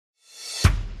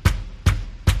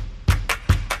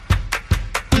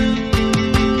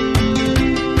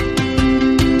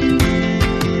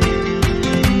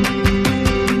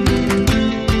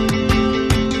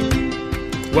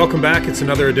Welcome back. It's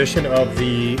another edition of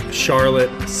the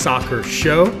Charlotte Soccer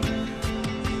Show.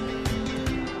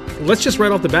 Let's just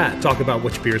right off the bat talk about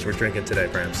which beers we're drinking today,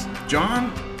 Brams. John,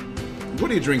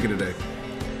 what are you drinking today?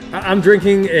 I'm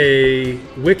drinking a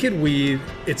Wicked Weed.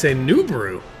 It's a new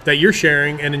brew that you're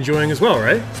sharing and enjoying as well,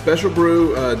 right? Special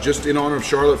brew just in honor of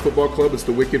Charlotte Football Club. It's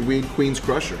the Wicked Weed Queen's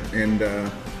Crusher. And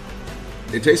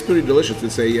it tastes pretty delicious.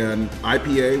 It's an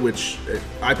IPA, which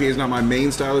IPA is not my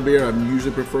main style of beer. I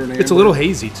usually prefer an amber. It's a little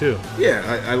hazy, too.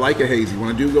 Yeah, I like a hazy.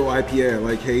 When I do go IPA, I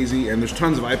like hazy. And there's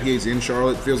tons of IPAs in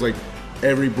Charlotte. It feels like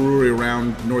every brewery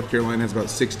around North Carolina has about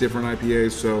 6 different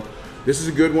IPAs. So this is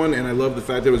a good one, and I love the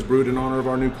fact that it was brewed in honor of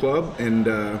our new club. And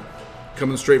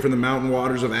coming straight from the mountain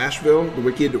waters of Asheville, the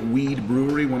Wicked Weed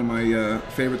Brewery, one of my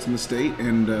favorites in the state.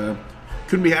 And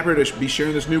couldn't be happier to be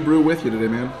sharing this new brew with you today,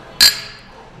 man.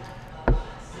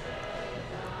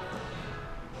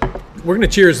 We're going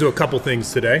to cheers to a couple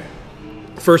things today.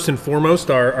 First and foremost,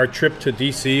 our trip to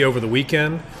D.C. over the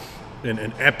weekend,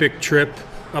 an epic trip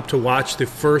up to watch the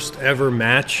first ever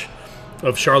match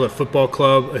of Charlotte Football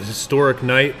Club, a historic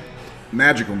night.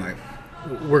 Magical night.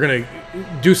 We're going to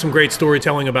do some great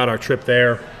storytelling about our trip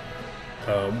there.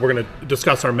 We're going to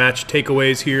discuss our match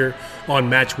takeaways here on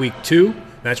Match Week 2.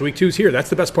 Match Week 2 is here. That's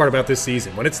the best part about this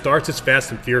season. When it starts, it's fast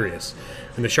and furious.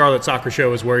 And the Charlotte Soccer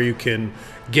Show is where you can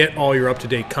get all your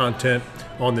up-to-date content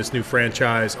on this new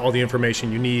franchise, all the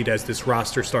information you need as this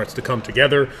roster starts to come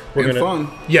together. Fun.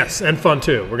 Yes, and fun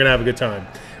too. We're going to have a good time.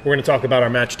 We're going to talk about our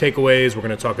match takeaways. We're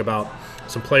going to talk about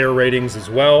some player ratings as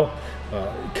well.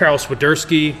 Karol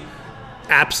Swiderski,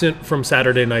 absent from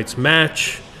Saturday night's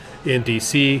match in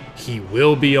D.C. He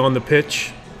will be on the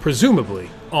pitch,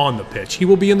 presumably on the pitch. He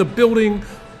will be in the building,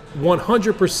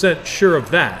 100% sure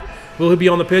of that. Will he be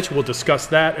on the pitch? We'll discuss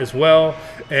that as well.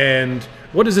 And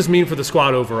what does this mean for the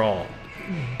squad overall?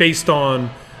 Based on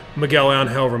Miguel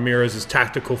Angel Ramirez's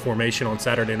tactical formation on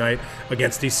Saturday night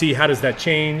against DC, how does that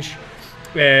change?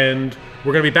 And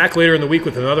we're going to be back later in the week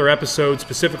with another episode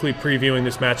specifically previewing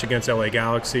this match against LA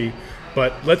Galaxy.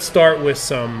 But let's start with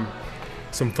some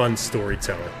fun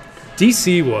storytelling.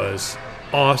 DC was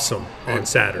awesome on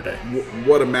Saturday.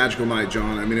 What a magical night,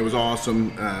 John. I mean, it was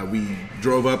awesome. We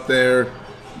drove up there,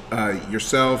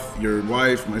 yourself, your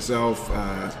wife, myself,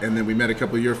 and then we met a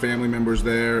couple of your family members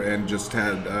there and just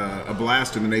had a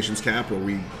blast in the nation's capital.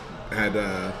 We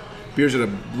had beers at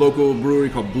a local brewery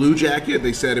called Blue Jacket.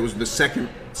 They said it was the second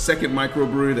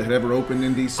microbrewery that had ever opened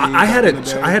in D.C. I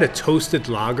had a toasted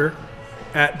lager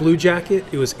at Blue Jacket.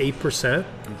 It was 8%.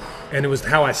 And it was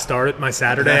how I started my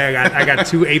Saturday. I got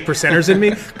 2 8%ers in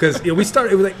me because we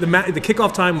started. It was like the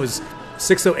kickoff time was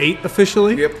 6:08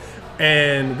 officially. Yep.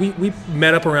 And we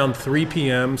met up around 3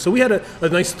 p.m. So we had a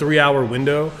nice 3-hour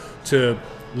window to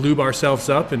lube ourselves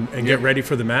up and get ready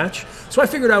for the match. So I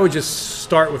figured I would just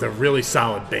start with a really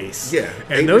solid base. Yeah,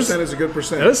 and 8% is a good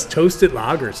percent. Those toasted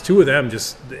lagers, 2 of them,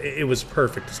 it was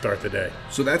perfect to start the day.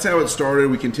 So that's how it started.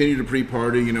 We continued to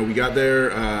pre-party. You know, we got there,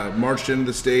 marched into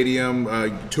the stadium,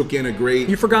 took in a great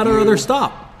You forgot our other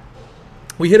stop.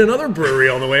 We hit another brewery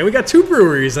on the way. We got 2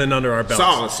 breweries in under our belts.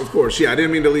 Solace, of course. Yeah, I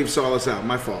didn't mean to leave Solace out.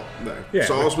 My fault. Yeah,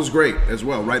 Solace was great as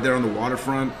well. Right there on the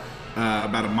waterfront,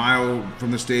 about a mile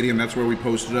from the stadium. That's where we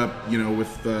posted up,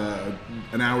 with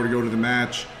an hour to go to the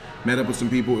match. Met up with some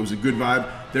people. It was a good vibe.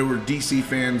 There were DC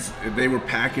fans. They were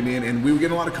packing in, and we were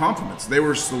getting a lot of compliments. They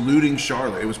were saluting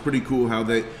Charlotte. It was pretty cool how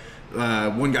they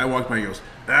one guy walked by and goes,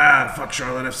 fuck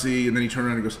Charlotte FC. And then he turned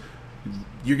around and goes,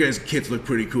 you guys' kits look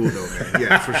pretty cool though, man.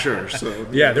 Yeah, for sure. So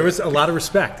yeah, there was a lot of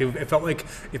respect. It felt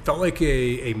like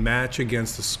a match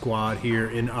against the squad here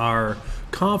in our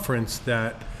conference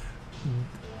that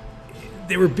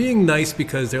they were being nice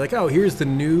because they're like, oh, here's the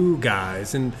new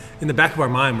guys, and in the back of our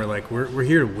mind, we're like, we're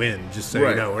here to win. Just so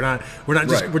you know,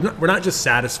 we're not just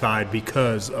satisfied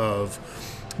because of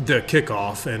the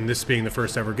kickoff and this being the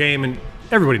first ever game, and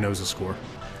everybody knows the score.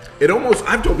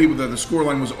 I've told people that the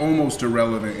scoreline was almost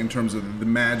irrelevant in terms of the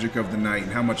magic of the night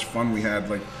and how much fun we had,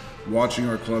 like watching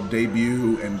our club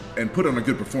debut and put on a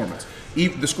good performance. The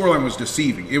scoreline was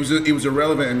deceiving. It was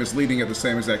irrelevant and misleading at the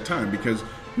same exact time because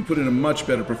we put in a much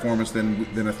better performance than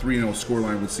a 3-0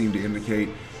 scoreline would seem to indicate.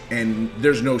 And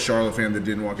there's no Charlotte fan that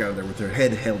didn't walk out of there with their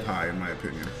head held high, in my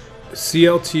opinion.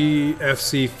 CLT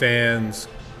FC fans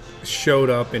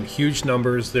showed up in huge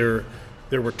numbers. There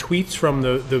were tweets from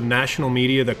the national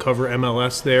media that cover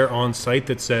MLS there on site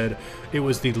that said it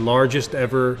was the largest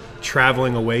ever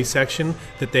traveling away section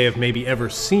that they have maybe ever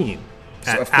seen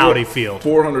at Audi Field.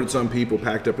 400-some people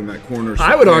packed up in that corner.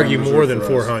 I would argue more than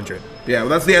 400. Yeah, well,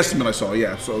 that's the estimate I saw.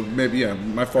 Yeah, so maybe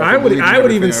my fault. I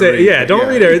would even say, don't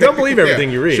believe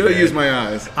everything you read. Should have used my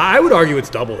eyes. I would argue it's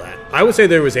double that. I would say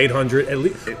there was 800 at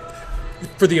least.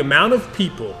 For the amount of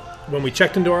people, when we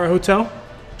checked into our hotel,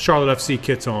 Charlotte FC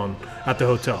kits on at the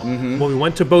hotel. When we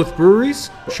went to both breweries,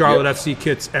 Charlotte FC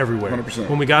kits everywhere. 100%.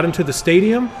 When we got into the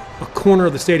stadium, a corner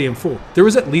of the stadium full. There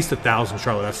was at least 1,000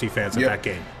 Charlotte FC fans at that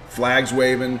game. Flags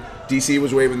waving. DC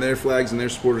was waving their flags in their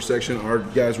supporter section. Our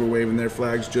guys were waving their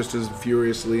flags just as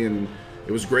furiously, and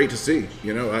it was great to see.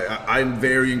 You know, I'm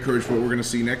very encouraged for what we're going to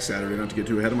see next Saturday. Not to get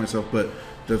too ahead of myself, but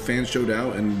the fans showed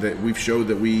out, and that we've showed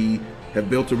that we have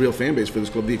built a real fan base for this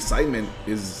club. The excitement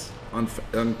is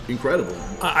incredible.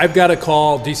 I've got to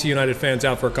call DC United fans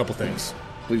out for a couple things.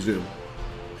 Please do.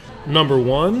 Number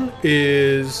one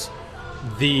is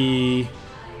the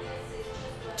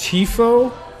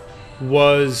tifo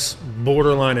was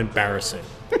borderline embarrassing.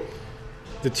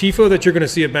 The tifo that you're going to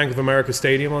see at Bank of America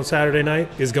Stadium on Saturday night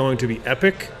is going to be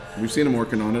epic. We've seen them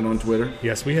working on it on Twitter.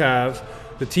 Yes, we have.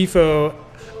 The tifo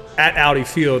at Audi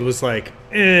Field was like,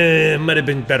 might have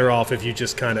been better off if you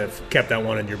just kind of kept that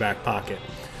one in your back pocket.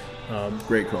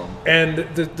 Great call. And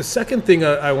the second thing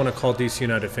I want to call DC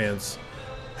United fans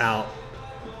out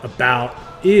about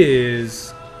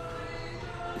is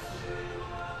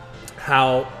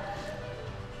how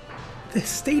the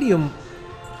stadium,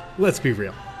 let's be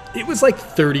real, it was like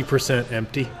 30%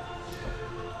 empty.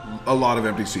 A lot of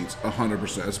empty seats,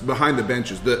 100%. It's behind the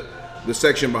benches. The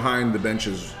section behind the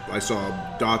benches, I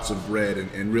saw dots of red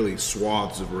and really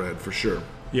swaths of red for sure.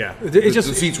 Yeah, The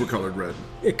seats were colored red.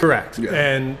 Correct. Yeah.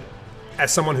 And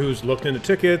as someone who's looked into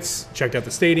tickets, checked out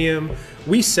the stadium,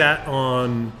 we sat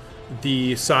on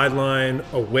the sideline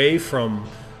away from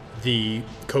the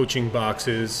coaching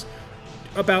boxes,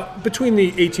 about between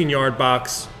the 18-yard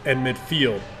box and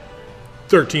midfield,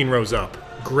 13 rows up.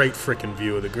 Great freaking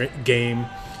view of the game.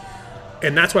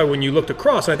 And that's why when you looked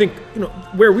across, I think, you know,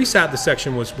 where we sat, the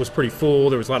section was pretty full.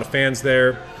 There was a lot of fans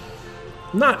there.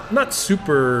 Not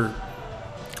super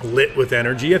lit with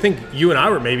energy. I think you and I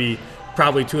were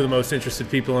probably two of the most interested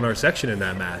people in our section in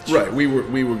that match. Right, we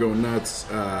were going nuts.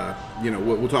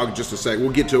 We'll talk in just a sec.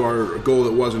 We'll get to our goal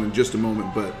that wasn't in just a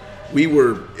moment, but we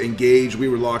were engaged, we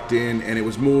were locked in, and it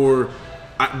was more.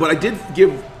 But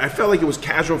I felt like it was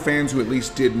casual fans who at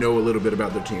least did know a little bit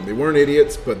about their team. They weren't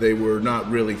idiots, but they were not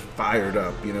really fired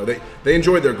up. You know, they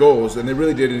enjoyed their goals, and they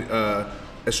really did.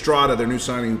 Estrada, their new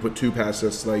signing, who put two past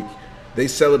us, like. They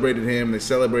celebrated him. They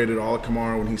celebrated Ala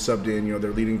Kamara when he subbed in. You know,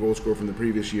 their leading goal scorer from the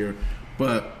previous year,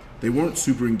 but they weren't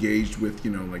super engaged with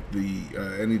like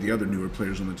any of the other newer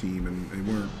players on the team, and they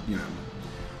weren't.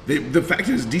 The fact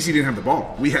is, DC didn't have the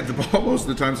ball. We had the ball most of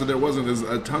the time, so there wasn't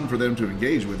a ton for them to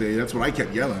engage with. That's what I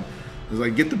kept yelling. I was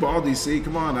like, "Get the ball, DC!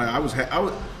 Come on!" I was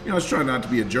trying not to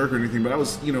be a jerk or anything, but I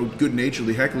was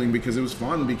good-naturedly heckling because it was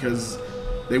fun because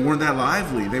they weren't that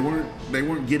lively. They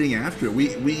weren't getting after it.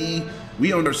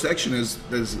 We owned our section as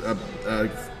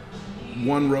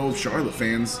one row of Charlotte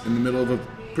fans in the middle of a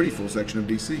pretty full section of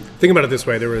DC. Think about it this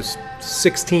way. There was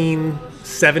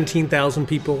 17,000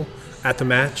 people at the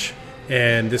match,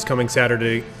 and this coming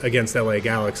Saturday against LA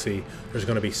Galaxy, there's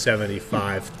going to be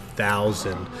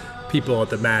 75,000 people at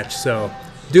the match. So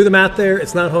do the math there.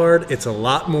 It's not hard. It's a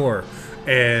lot more.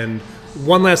 And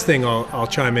one last thing I'll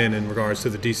chime in regards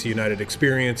to the DC United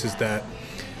experience is that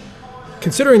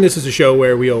considering this is a show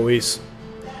where we always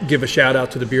give a shout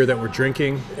out to the beer that we're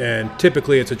drinking, and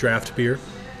typically it's a draft beer.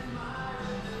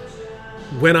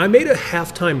 When I made a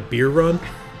halftime beer run,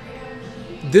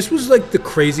 this was like the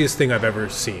craziest thing I've ever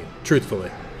seen, truthfully,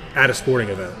 at a sporting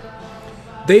event.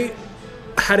 They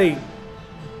had a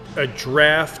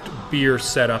draft beer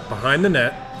set up behind the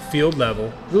net, field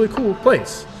level, really cool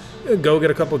place. Go get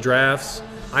a couple drafts.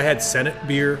 I had Senate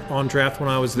beer on draft when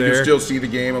I was there. You can still see the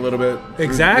game a little bit.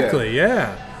 Exactly,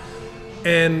 yeah.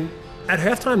 And at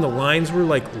halftime, the lines were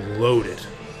like loaded.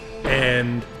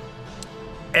 And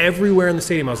everywhere in the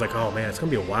stadium, I was like, oh man, it's going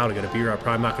to be a while to get a beer. I'm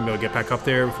probably not going to be able to get back up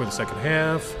there before the second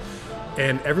half.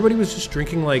 And everybody was just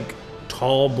drinking like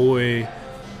tall boy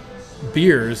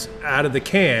beers out of the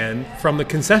can from the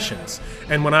concessions.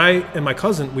 And when I and my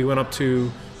cousin, we went up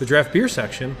to the draft beer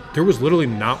section, there was literally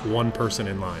not one person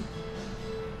in line.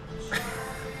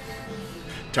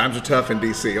 Times are tough in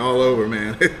DC, all over,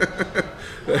 man.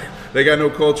 They got no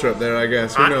culture up there, I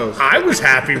guess. Who knows? I was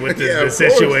happy with the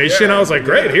situation. Yeah. I was like,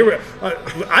 great. Here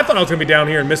I thought I was going to be down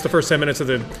here and miss the first 10 minutes of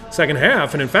the second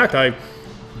half. And in fact, I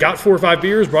got 4 or 5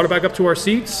 beers, brought it back up to our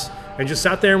seats, and just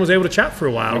sat there and was able to chat for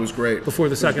a while. It was great. Before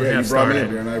the second half started. You brought me in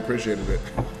here, and I appreciated it.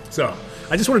 So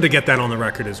I just wanted to get that on the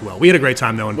record as well. We had a great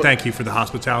time, though, and thank you for the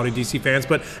hospitality, DC fans.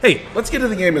 But, hey. Let's get to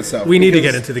the game itself. We need to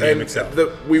get into the game itself.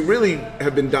 We really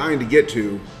have been dying to get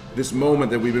to this moment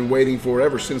that we've been waiting for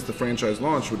ever since the franchise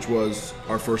launch, which was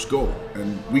our first goal.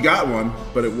 And we got one,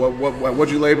 but what'd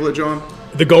you label it, John?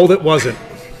 The goal that wasn't.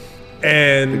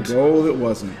 And the goal that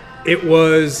wasn't. It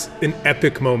was an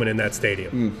epic moment in that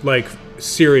stadium. Like,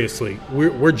 seriously,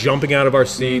 we're jumping out of our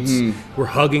seats. We're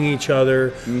hugging each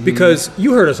other because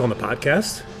you heard us on the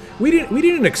podcast. We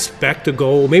didn't expect a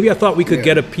goal. Maybe I thought we could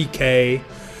get a PK,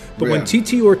 but when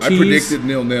TT Ortiz, I predicted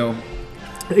 0-0.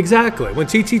 Exactly. When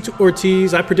TT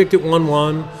Ortiz, I predicted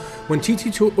 1-1. When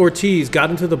TT Ortiz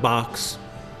got into the box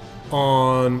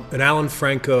on an Alan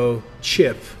Franco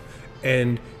chip,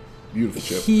 and beautiful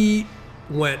chip, he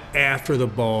went after the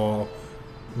ball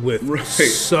with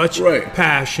such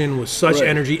passion, with such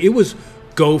energy. It was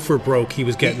go for broke. He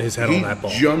was getting his head on that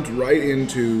ball. He jumped right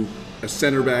into a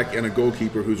center back and a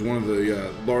goalkeeper who's one of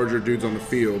the larger dudes on the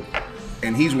field,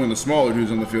 and he's one of the smaller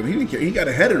dudes on the field. He didn't care. He got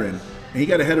a header in, and he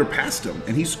got a header past him,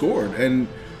 and he scored. And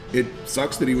it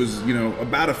sucks that he was,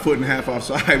 about a foot and a half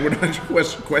offside. We're not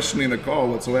questioning the call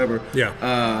whatsoever.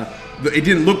 Yeah. It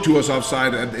didn't look to us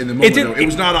offside in the moment. It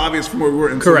was not obvious from where we were,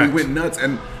 and so we went nuts.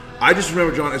 And I just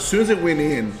remember, John, as soon as it went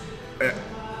in,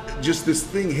 just this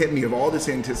thing hit me of all this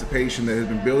anticipation that has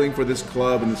been building for this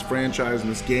club and this franchise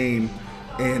and this game.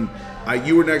 And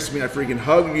you were next to me. I freaking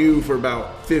hugged you for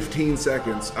about 15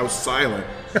 seconds. I was silent.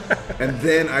 And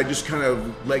then I just kind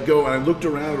of let go, and I looked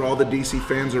around at all the DC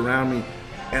fans around me,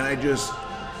 and I just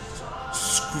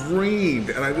screamed,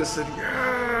 and I just said,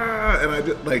 yeah, and I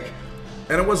just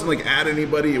and it wasn't like at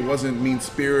anybody, it wasn't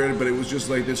mean-spirited, but it was just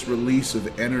like this release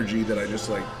of energy that I just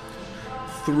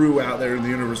threw out there in the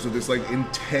universe with this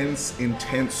intense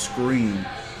scream.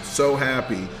 So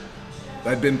happy.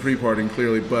 I'd been pre-partying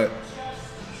clearly, but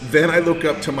then I look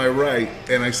up to my right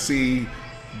and I see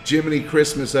Jiminy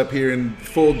Christmas up here in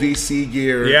full DC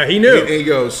gear. Yeah, he knew. And he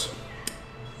goes,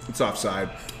 "It's offside."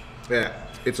 Yeah,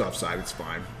 it's offside. It's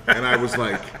fine. And I was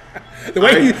like, the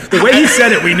way he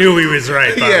said it, we knew he was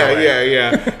right.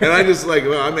 Yeah. And I just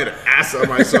I made an ass of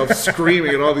myself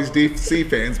screaming at all these DC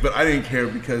fans, but I didn't care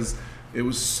because it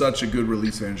was such a good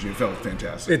release of energy. It felt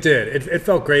fantastic. It did. It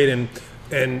felt great,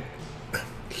 and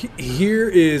here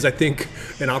is, I think,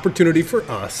 an opportunity for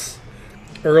us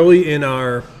early in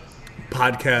our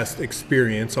podcast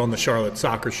experience on the Charlotte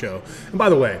Soccer Show. And by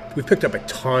the way, we've picked up a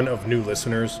ton of new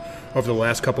listeners over the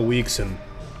last couple weeks, and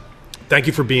thank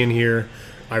you for being here.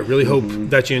 I really hope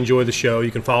that you enjoy the show.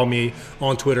 You can follow me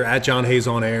on Twitter at John Hayes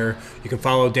on Air. You can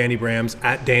follow Danny Brams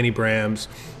at Danny Brams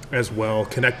as well.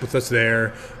 Connect with us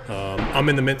there. I'm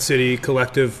in the Mint City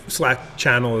Collective Slack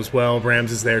channel as well. Brams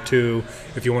is there too.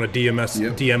 If you want to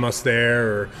DM us there,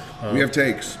 or we have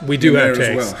takes. We do have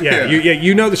takes. Well. Yeah,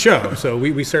 you know the show, so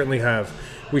we certainly have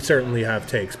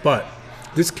takes. But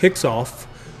this kicks off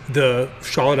the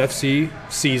Charlotte FC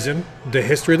season, the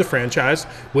history of the franchise,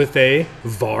 with a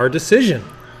VAR decision.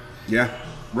 Yeah,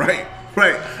 right.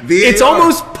 It's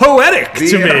almost poetic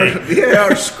to me. They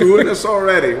are screwing us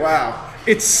already. Wow.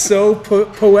 It's so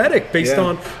poetic based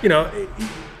on,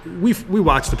 we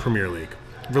watch the Premier League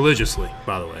religiously,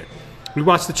 by the way. We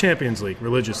watch the Champions League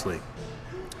religiously.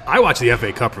 I watch the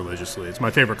FA Cup religiously. It's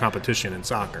my favorite competition in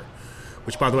soccer,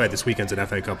 which, by the way, this weekend's an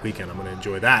FA Cup weekend. I'm going to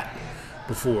enjoy that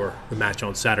before the match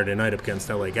on Saturday night up against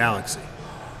LA Galaxy.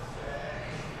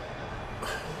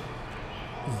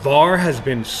 VAR has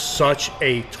been such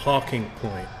a talking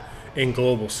point in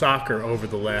global soccer over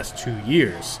the last 2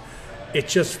 years. It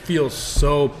just feels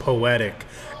so poetic.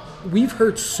 We've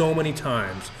heard so many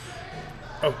times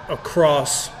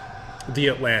across the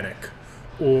Atlantic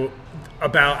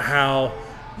about how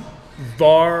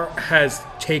VAR has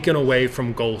taken away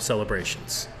from goal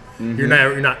celebrations. You're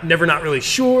never not really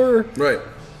sure. Right.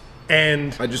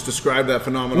 And I just described that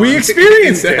phenomenon. We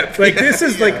experienced it. This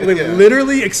is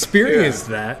literally experienced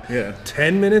that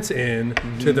 10 minutes in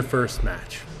to the first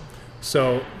match.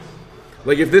 So,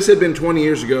 if this had been 20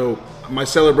 years ago, my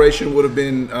celebration would have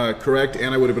been correct,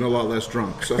 and I would have been a lot less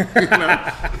drunk. So,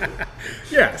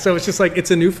 yeah. So it's just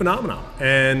it's a new phenomenon,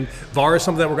 and VAR is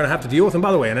something that we're going to have to deal with. And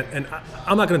by the way, and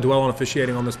I'm not going to dwell on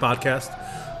officiating on this podcast,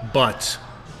 but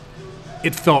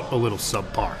it felt a little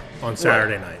subpar on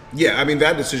Saturday night. Yeah, I mean,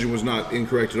 that decision was not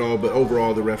incorrect at all, but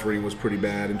overall the refereeing was pretty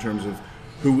bad in terms of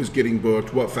who was getting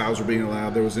booked, what fouls were being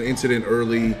allowed. There was an incident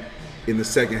early in the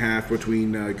second half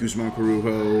between Guzman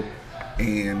Corujo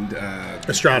and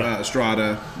Estrada,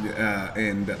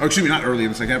 excuse me, not early in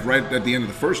the second half, right at the end of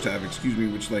the first half, which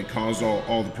caused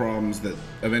all the problems that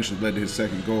eventually led to his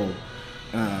second goal.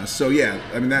 So yeah,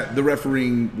 I mean, the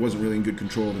refereeing wasn't really in good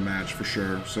control of the match for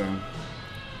sure. So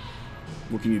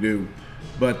what can you do?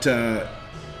 But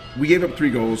we gave up 3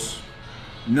 goals.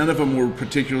 None of them were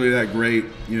particularly that great.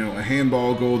 A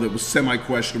handball goal that was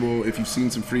semi-questionable. If you've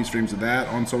seen some free streams of that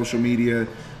on social media,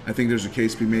 I think there's a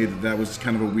case to be made that was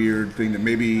kind of a weird thing that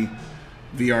maybe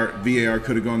VAR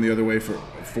could have gone the other way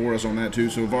for us on that too.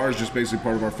 So VAR is just basically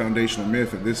part of our foundational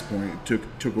myth at this point. It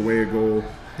took away a goal,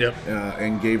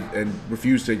 and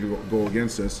refused to take a goal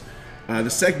against us. The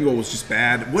second goal was just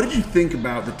bad. What did you think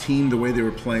about the team, the way they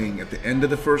were playing at the end of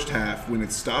the first half when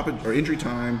it's stoppage or injury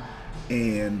time,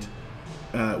 and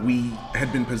we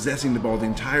had been possessing the ball the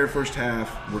entire first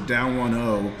half. We're down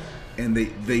 1-0, and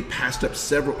they passed up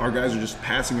several. Our guys are just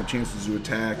passing up chances to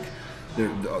attack. There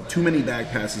are too many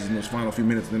back passes in those final few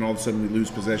minutes, and then all of a sudden we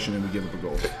lose possession and we give up a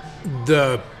goal.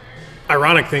 The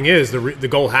ironic thing is the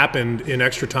goal happened in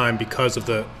extra time because of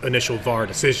the initial VAR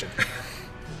decision.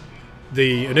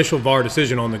 The initial VAR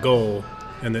decision on the goal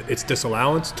and its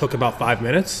disallowance took about 5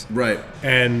 minutes. Right.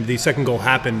 And the second goal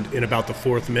happened in about the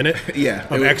 4th minute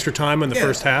of extra time in the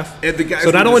first half. And the guys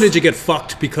so not only did you get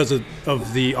fucked because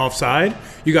of the offside,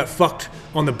 you got fucked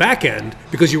on the back end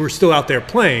because you were still out there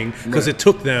playing because it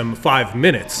took them 5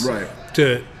 minutes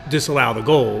to disallow the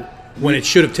goal when it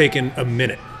should have taken a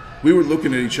minute. We were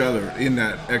looking at each other in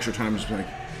that extra time just like,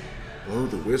 blow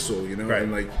the whistle, you know?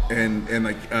 Right. And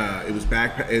it was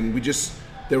back, and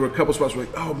there were a couple spots where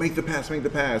like, oh, make the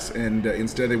pass, and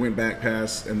instead they went back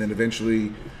pass, and then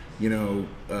eventually,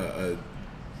 a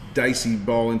dicey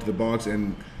ball into the box,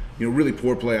 and really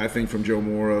poor play I think from Joe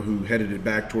Mora, who headed it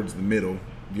back towards the middle,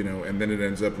 and then it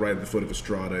ends up right at the foot of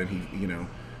Estrada, and he,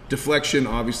 deflection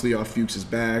obviously off Fuchs'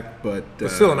 back, but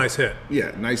still a nice hit.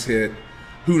 Yeah, nice hit.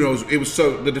 Who knows?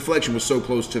 The deflection was so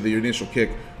close to the initial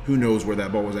kick. Who knows where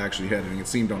that ball was actually heading? It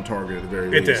seemed on target at the very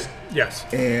least. It did,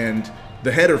 yes. And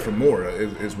the header from Mora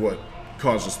is what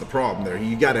caused us the problem there.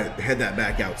 You got to head that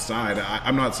back outside.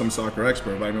 I'm not some soccer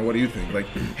expert, but I mean, what do you think? Like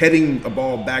heading a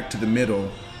ball back to the middle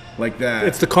like that.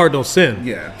 It's the cardinal sin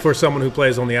Yeah. for someone who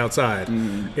plays on the outside.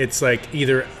 It's like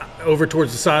either over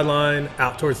towards the sideline,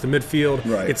 out towards the midfield.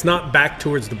 Right. It's not back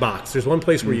towards the box. There's one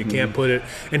place where you can't put it,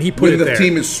 and he put it there. When the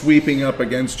team is sweeping up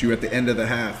against you at the end of the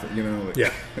half,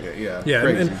 Yeah.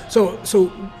 Crazy. And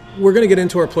so we're going to get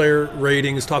into our player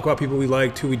ratings, talk about people we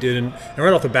liked, who we didn't. And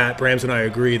right off the bat, Brams and I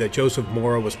agree that Joseph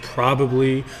Mora was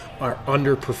probably our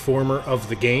underperformer of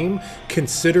the game,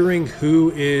 considering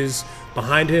who is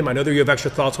behind him. I know that you have extra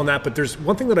thoughts on that, but there's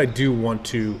one thing that I do want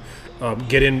to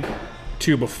get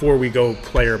into before we go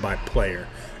player by player,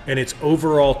 and it's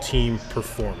overall team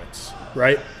performance,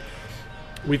 right?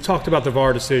 We've talked about the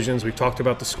VAR decisions. We've talked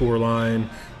about the scoreline.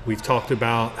 We've talked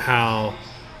about how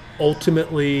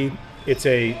ultimately it's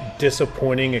a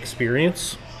disappointing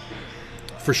experience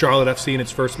for Charlotte FC in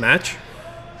its first match.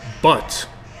 But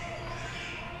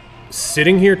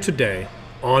sitting here today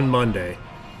on Monday,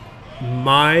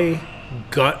 my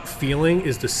gut feeling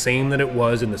is the same that it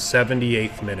was in the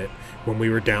 78th minute when we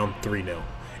were down 3-0.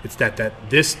 It's that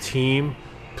this team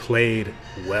played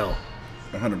well.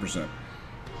 100%.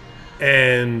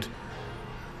 And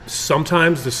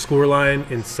sometimes the scoreline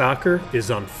in soccer is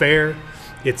unfair.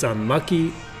 It's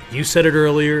unlucky. You said it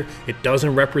earlier. It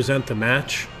doesn't represent the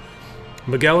match.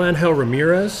 Miguel Angel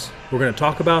Ramirez, we're going to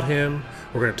talk about him.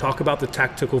 We're going to talk about the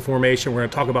tactical formation. We're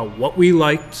going to talk about what we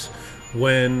liked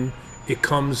when it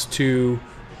comes to,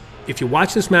 if you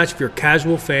watch this match, if you're a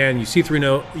casual fan, you see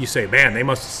 3-0, you say, man, they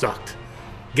must have sucked.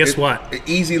 Guess what?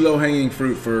 Easy, low-hanging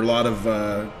fruit for a lot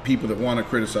of people that want to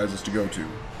criticize us to go to.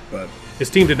 But his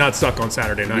team did not suck on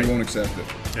Saturday night. We won't accept it.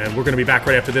 And we're going to be back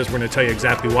right after this. We're going to tell you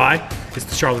exactly why. It's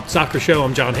the Charlotte Soccer Show.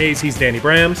 I'm John Hayes. He's Danny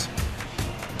Brams.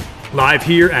 Live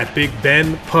here at Big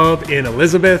Ben Pub in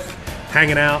Elizabeth.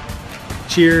 Hanging out.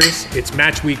 Cheers. It's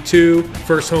match week 2.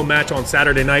 First home match on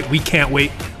Saturday night. We can't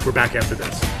wait. We're back after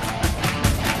this.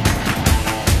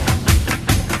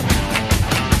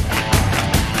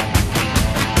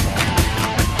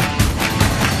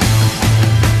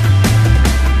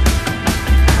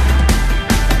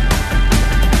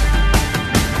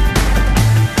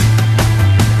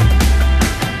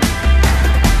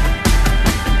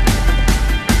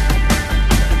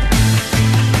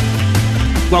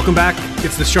 Welcome back.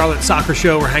 It's the Charlotte Soccer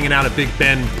Show. We're hanging out at Big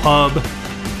Ben Pub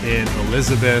in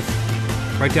Elizabeth,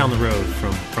 right down the road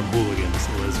from Hooligans,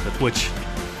 Elizabeth, which...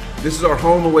 This is our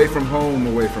home away from home,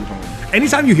 away from home.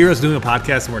 Anytime you hear us doing a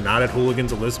podcast and we're not at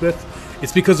Hooligans, Elizabeth,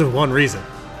 it's because of one reason.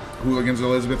 Hooligans,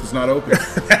 Elizabeth is not open.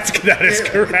 That is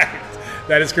correct.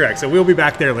 That is correct. So we'll be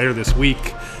back there later this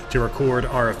week to record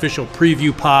our official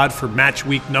preview pod for match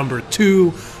week number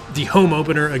 2, the home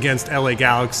opener against LA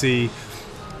Galaxy.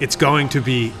 It's going to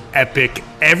be epic.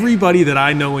 Everybody that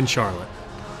I know in Charlotte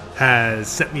has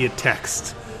sent me a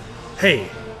text. Hey,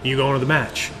 you going to the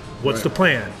match? What's the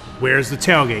plan? Where's the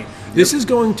tailgate? This is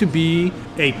going to be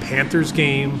a Panthers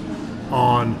game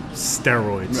on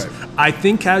steroids. Right. I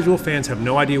think casual fans have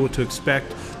no idea what to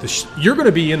expect. You're going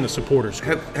to be in the supporters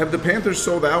group. Have the Panthers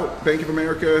sold out Bank of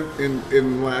America in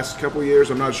the last couple of years?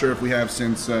 I'm not sure if we have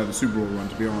since the Super Bowl run,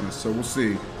 to be honest. So we'll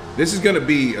see. This is going to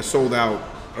be a sold-out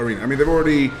arena. I mean, they've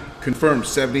already confirmed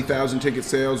 70,000 ticket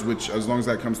sales, which, as long as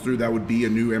that comes through, that would be a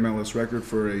new MLS record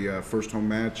for a first home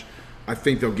match. I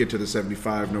think they'll get to the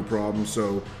 75, no problem.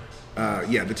 So,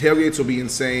 yeah, the tailgates will be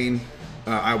insane.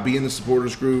 I'll be in the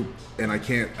supporters group, and I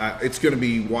can't. It's going to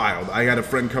be wild. I got a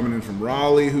friend coming in from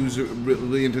Raleigh who's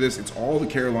really into this. It's all the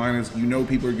Carolinas. You know,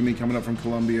 people are going to be coming up from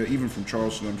Columbia, even from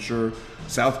Charleston, I'm sure.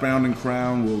 Southbound and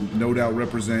Crown will no doubt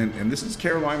represent. And this is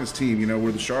Carolina's team. You know,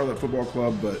 we're the Charlotte Football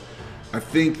Club, but I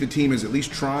think the team is at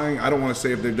least trying. I don't want to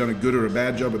say if they've done a good or a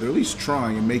bad job, but they're at least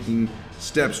trying and making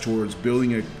steps towards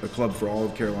building a club for all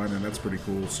of Carolina, and that's pretty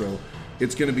cool. So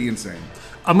it's going to be insane.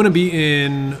 I'm going to be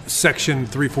in section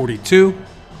 342.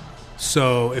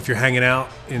 So if you're hanging out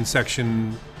in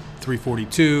section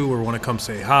 342 or want to come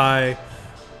say hi,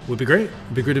 would be great.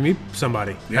 It'd be good to meet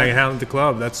somebody. Yeah. Hanging out at the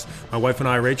club. That's my wife and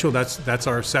I, Rachel. That's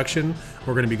our section.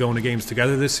 We're going to be going to games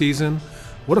together this season.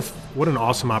 What an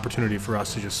awesome opportunity for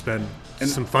us to just spend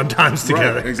some fun times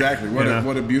together. Right, exactly.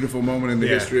 What a beautiful moment in the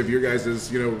history of your guys'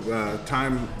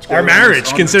 time. Our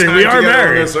marriage, considering we are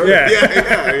married.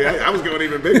 Yeah. I was going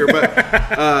even bigger, but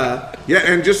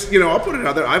and just I'll put it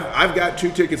out there. I've got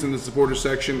 2 tickets in the supporters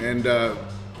section, and a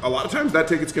lot of times that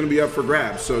ticket's going to be up for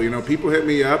grabs. So people hit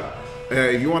me up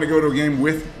if you want to go to a game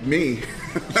with me.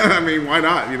 I mean, why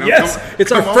not? Yes,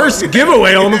 it's our first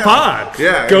giveaway on the pod.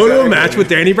 Yeah, go to a match with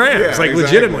Danny Brams. Yeah,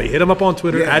 legitimately, hit him up on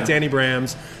Twitter at Danny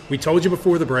Brams. We told you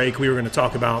before the break we were going to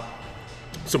talk about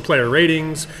some player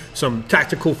ratings, some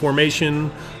tactical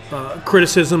formation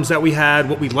criticisms that we had,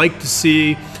 what we'd like to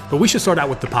see. But we should start out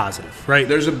with the positive, right?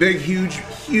 There's a big,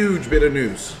 huge bit of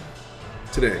news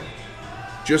today.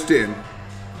 Just in,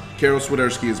 Karol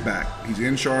Swiderski is back. He's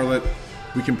in Charlotte.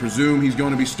 We can presume he's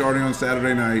going to be starting on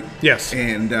Saturday night. Yes.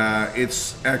 And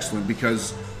it's excellent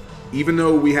because even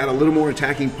though we had a little more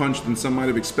attacking punch than some might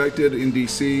have expected in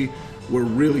DC, we're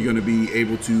really going to be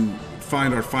able to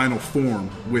find our final form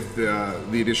with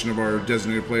the addition of our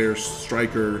designated player,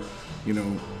 striker,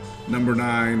 number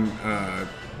 9,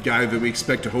 guy that we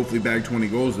expect to hopefully bag 20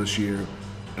 goals this year.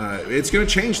 It's going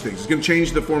to change things. It's going to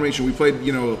change the formation. We played,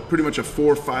 pretty much a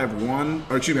 4-5-1,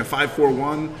 or excuse me, a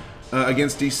 5-4-1.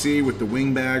 Against DC with the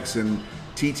wingbacks and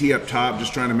TT up top,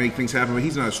 just trying to make things happen. But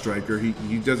he's not a striker.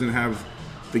 He doesn't have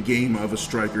the game of a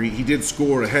striker. He did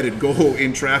score a headed goal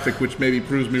in traffic, which maybe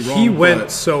proves me wrong. He went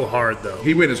so hard, though.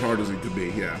 He went as hard as he could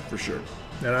be, yeah, for sure.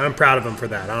 And I'm proud of him for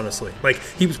that, honestly.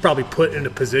 He was probably put in a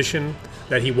position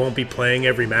that he won't be playing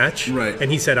every match. Right.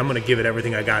 And he said, I'm going to give it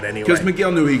everything I got anyway. Because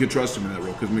Miguel knew he could trust him in that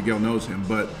role, because Miguel knows him.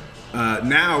 But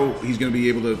now he's going to be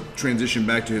able to transition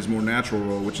back to his more natural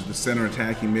role, which is the center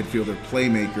attacking midfielder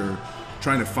playmaker,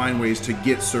 trying to find ways to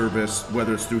get service,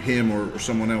 whether it's through him or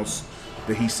someone else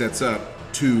that he sets up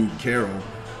to Karol,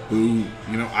 who,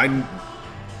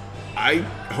 I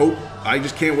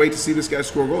just can't wait to see this guy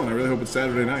score a goal, and I really hope it's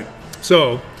Saturday night.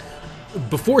 So,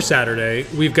 before Saturday,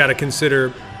 we've got to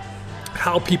consider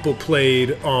how people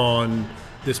played on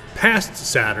this past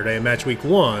Saturday, match week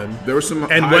 1. There were some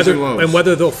highs and lows. And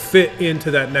whether they'll fit into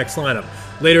that next lineup.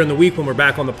 Later in the week when we're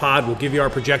back on the pod, we'll give you our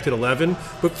projected 11.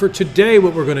 But for today,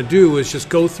 what we're going to do is just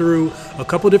go through a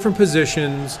couple different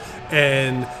positions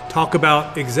and talk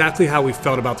about exactly how we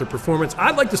felt about their performance.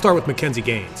 I'd like to start with Mackenzie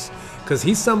Gaines because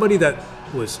he's somebody that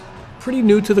was pretty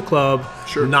new to the club.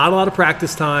 Sure. Not a lot of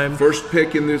practice time. First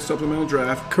pick in the supplemental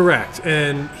draft. Correct.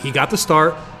 And he got the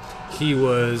start. He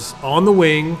was on the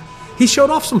wing. He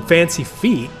showed off some fancy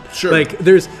feet. Sure.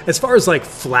 As far as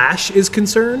flash is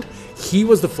concerned, he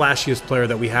was the flashiest player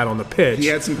that we had on the pitch. He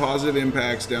had some positive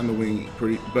impacts down the wing,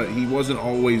 but he wasn't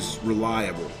always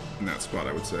reliable in that spot,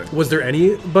 I would say. Was there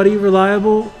anybody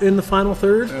reliable in the final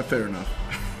third? Fair enough.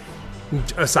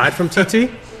 Aside from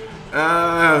TT?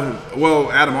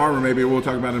 Well, Adam Armour, maybe we'll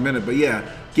talk about in a minute. But yeah,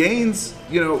 Gaines,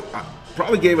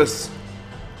 probably gave us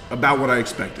about what I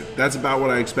expected. That's about what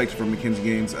I expected from Mackenzie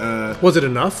Gaines. Was it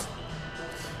enough?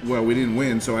 Well, we didn't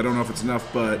win, so I don't know if it's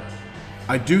enough, but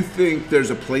I do think there's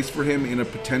a place for him in a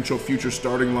potential future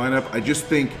starting lineup. I just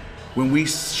think when we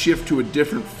shift to a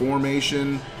different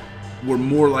formation, we're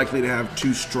more likely to have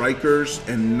 2 strikers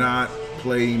and not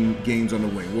playing Gaines on the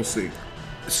wing. We'll see.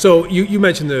 So you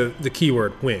mentioned the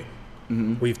keyword wing.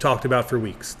 Mm-hmm. We've talked about for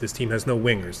weeks. This team has no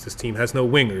wingers. This team has no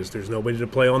wingers. There's nobody to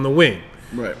play on the wing.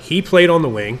 Right. He played on the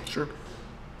wing. Sure.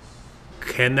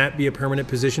 Can that be a permanent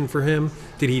position for him?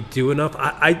 Did he do enough?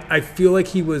 I feel like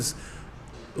he was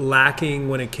lacking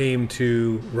when it came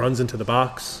to runs into the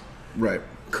box. Right.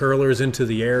 curlers into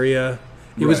the area.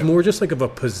 It was more just like of a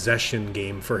possession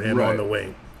game for him on the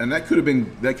wing. And that could have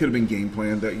been game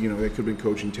plan. That that could have been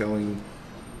coaching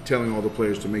telling all the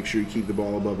players to make sure you keep the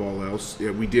ball above all else.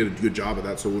 Yeah, we did a good job of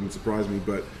that, so it wouldn't surprise me.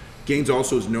 But Gaines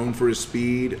also is known for his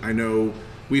speed. I know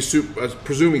we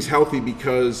presume he's healthy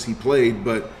because he played,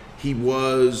 but he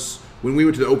was when we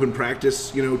went to the open practice,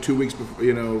 2 weeks before,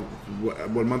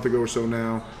 1 month ago or so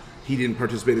now, he didn't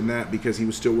participate in that because he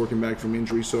was still working back from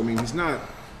injury. So I mean, he's not.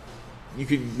 You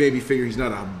could maybe figure he's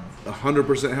not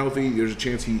 100% healthy. There's a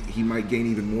chance he might gain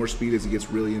even more speed as he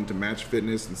gets really into match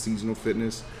fitness and seasonal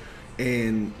fitness.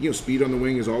 And speed on the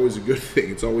wing is always a good thing.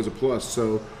 It's always a plus.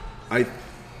 So I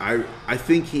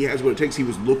think he has what it takes. He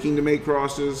was looking to make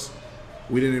crosses.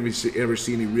 We didn't ever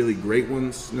see any really great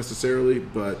ones necessarily,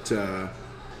 but I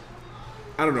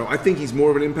don't know. I think he's more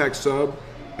of an impact sub.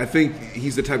 I think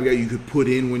he's the type of guy you could put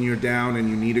in when you're down and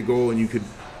you need a goal, and you could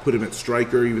put him at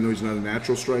striker, even though he's not a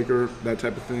natural striker, that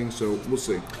type of thing. So we'll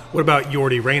see. What about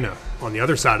Yordi Reyna on the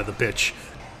other side of the pitch?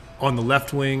 On the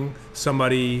left wing,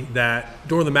 somebody that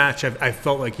during the match I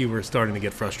felt like you were starting to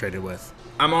get frustrated with.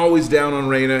 I'm always down on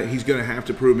Reyna. He's going to have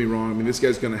to prove me wrong. I mean, this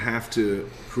guy's going to have to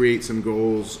create some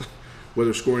goals,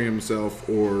 whether scoring himself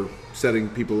or setting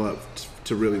people up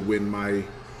to really win my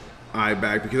eye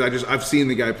back. Because I've seen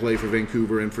the guy play for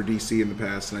Vancouver and for DC in the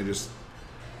past, and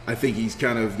I think he's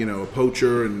kind of a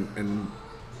poacher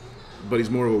but he's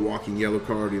more of a walking yellow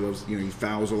card. He loves he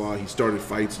fouls a lot. He started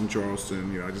fights in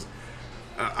Charleston.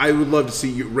 I would love to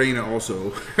see Reyna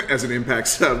also as an impact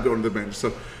sub going to the bench.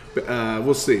 So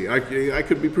we'll see. I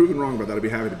could be proven wrong about that. I'd be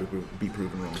happy to be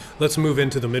proven wrong. Let's move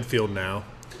into the midfield now.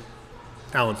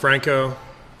 Alan Franco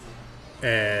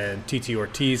and Titi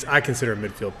Ortiz, I consider a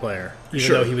midfield player,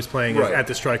 even though he was playing at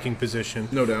the striking position.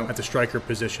 No doubt. At the striker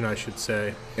position, I should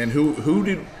say. And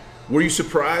were you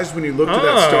surprised when you looked at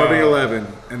that starting 11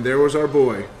 and there was our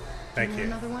boy? Thank you.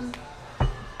 Another one?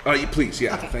 Please,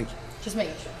 yeah, okay. Thank you. Just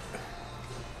making sure.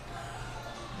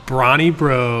 Bronny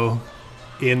Bro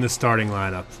in the starting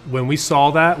lineup. When we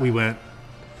saw that, we went,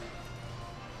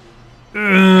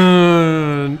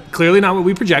 clearly not what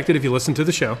we projected if you listen to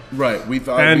the show. Right. We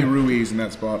thought it'd be Ruiz in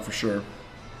that spot for sure.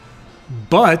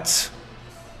 But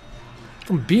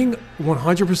from being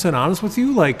 100% honest with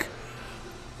you,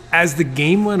 as the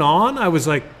game went on, I was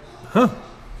like,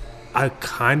 I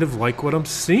kind of like what I'm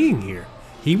seeing here.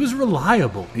 He was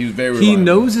reliable. He was very reliable. He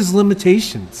knows his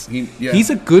limitations.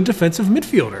 He's a good defensive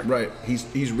midfielder. Right.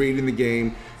 He's reading the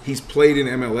game. He's played in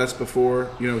MLS before.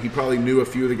 He probably knew a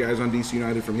few of the guys on DC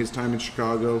United from his time in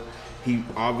Chicago. He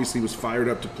obviously was fired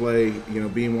up to play,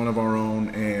 being one of our own.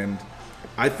 And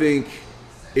I think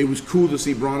it was cool to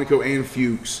see Bronico and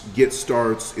Fuchs get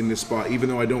starts in this spot, even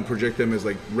though I don't project them as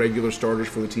regular starters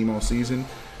for the team all season.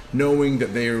 Knowing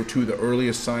that they are two of the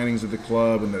earliest signings of the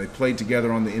club and that they played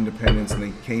together on the independents and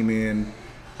they came in,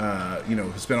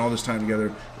 spent all this time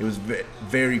together. It was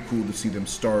very cool to see them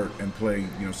start and play,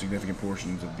 significant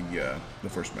portions of the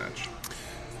first match.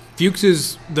 Fuchs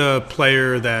is the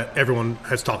player that everyone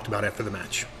has talked about after the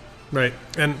match, right?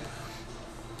 And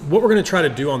what we're going to try to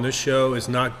do on this show is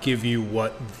not give you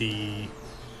what the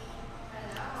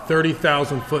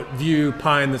 30,000-foot view,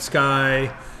 pie in the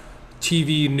sky,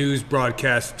 TV news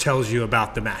broadcast tells you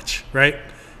about the match, right?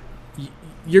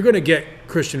 You're going to get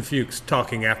Christian Fuchs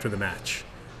talking after the match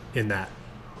in that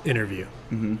interview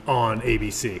on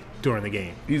ABC during the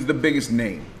game. He's the biggest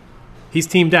name. He's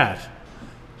Team Dad.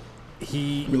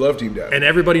 We love Team Dad. And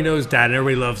everybody knows Dad, and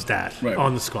everybody loves Dad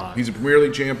on the squad. He's a Premier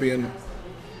League champion.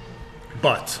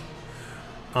 But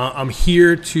I'm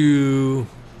here to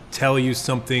tell you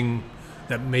something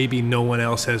that maybe no one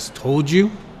else has told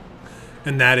you,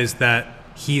 and that is that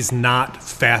he's not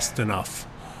fast enough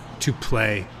to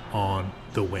play on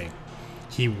the wing.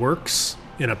 He works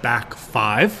in a back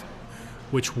five,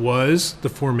 which was the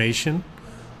formation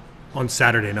on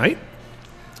Saturday night.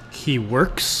 He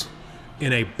works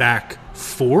in a back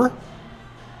four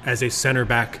as a center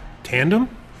back tandem.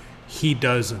 He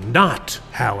does not,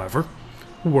 however,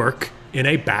 work in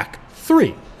a back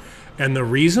three. And the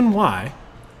reason why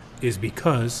is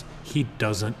because he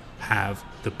doesn't have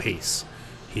the pace.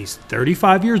 He's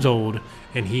 35 years old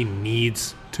and he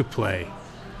needs to play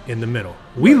in the middle.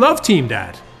 We love Team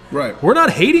Dad. Right. We're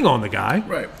not hating on the guy.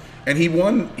 Right. And he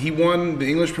won the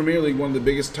English Premier League, one of the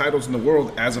biggest titles in the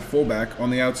world, as a fullback on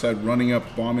the outside, running up,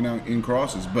 bombing out in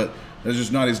crosses. But that's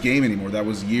just not his game anymore. That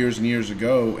was years and years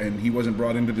ago, and he wasn't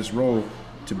brought into this role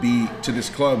to this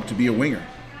club to be a winger.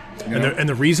 And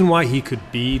the reason why he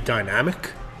could be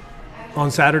dynamic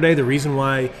on Saturday, the reason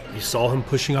why you saw him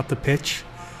pushing up the pitch,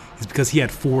 is because he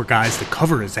had four guys to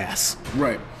cover his ass.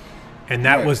 Right. And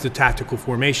that was the tactical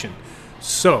formation.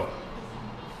 So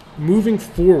moving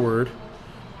forward,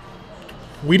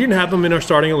 we didn't have him in our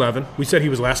starting 11. We said he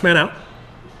was last man out,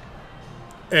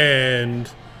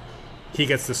 and he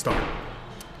gets the start.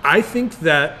 I think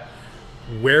that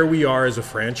where we are as a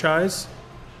franchise,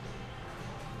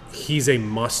 he's a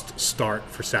must start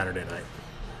for Saturday night.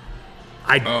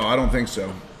 I don't think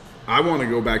so. I want to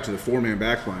go back to the 4-man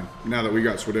back line now that we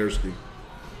got Swiderski.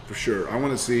 For sure. I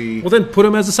want to see... Well, then put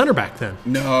him as a center back then.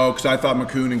 No, because I thought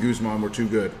McCoon and Guzman were too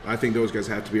good. I think those guys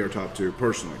have to be our top two,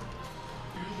 personally.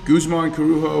 Guzman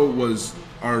Corujo was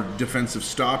our defensive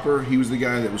stopper. He was the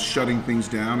guy that was shutting things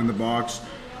down in the box.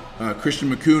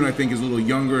 Christian McCoon, I think, is a little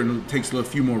younger and takes a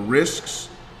few more risks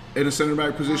in a center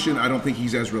back position. I don't think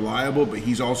he's as reliable, but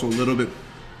he's also a little bit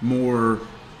more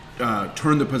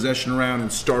turn the possession around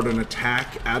and start an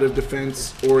attack out of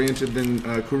defense oriented than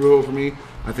Corujo for me.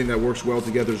 I think that works well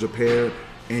together as a pair,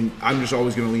 and I'm just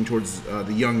always going to lean towards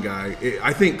the young guy.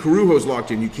 I think Corujo's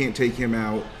locked in. You can't take him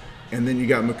out. And then you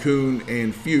got McCoon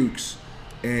and Fuchs,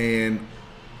 and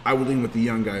I would lean with the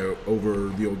young guy over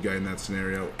the old guy in that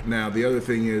scenario. Now, the other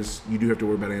thing is you do have to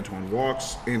worry about Anton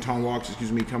Walks,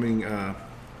 coming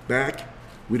back.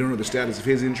 We don't know the status of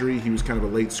his injury. He was kind of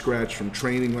a late scratch from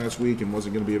training last week and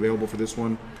wasn't going to be available for this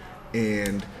one.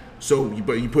 And so,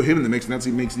 but you put him in the mix, and that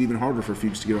makes it even harder for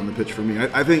Fuchs to get on the pitch for me.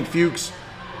 I think Fuchs,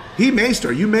 he may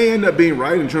start. You may end up being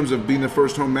right in terms of being the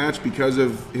first home match because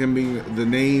of him being the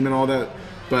name and all that,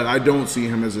 but I don't see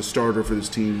him as a starter for this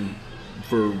team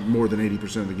for more than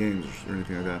 80% of the games or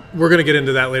anything like that. We're going to get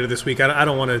into that later this week. I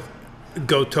don't want to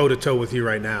go toe-to-toe with you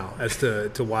right now as to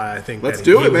why I think Let's that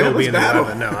do he it, man. will be Let's in the battle.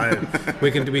 11.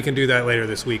 No, we can do that later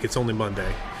this week. It's only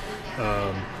Monday.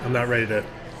 I'm not ready to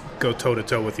go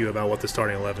toe-to-toe with you about what the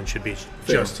starting 11 should be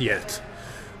just yet.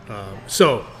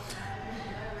 So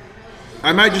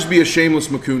I might just be a shameless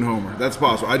McCoon homer. That's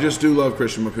possible. I just do love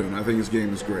Christian McCoon. I think his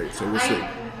game is great, so we'll see.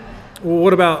 well,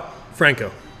 what about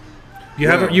Franco? You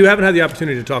haven't had the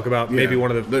opportunity to talk about maybe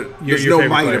one of There's your no favorite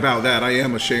might players. about that. I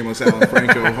am a shameless Alan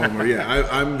Franco homer. Yeah,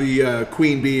 I'm the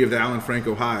queen bee of the Alan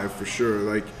Franco hive for sure.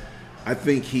 Like, I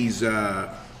think he's our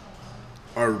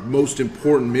most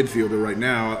important midfielder right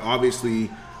now.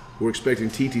 Obviously, we're expecting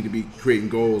TT to be creating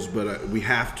goals, but we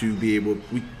have to be able.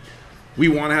 We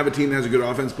want to have a team that has a good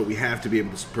offense, but we have to be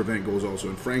able to prevent goals also.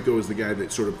 And Franco is the guy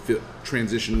that sort of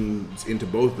transitions into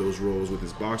both those roles with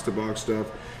his box-to-box stuff.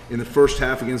 In the first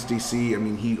half against DC, I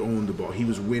mean, he owned the ball. He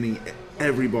was winning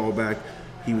every ball back.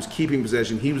 He was keeping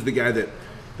possession. He was the guy that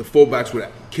the fullbacks would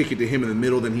kick it to him in the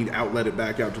middle, then he'd outlet it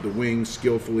back out to the wings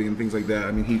skillfully and things like that.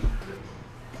 I mean,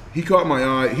 he caught my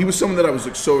eye. He was someone that I was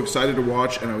like so excited to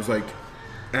watch, and I was like,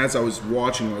 as I was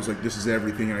watching, I was like, this is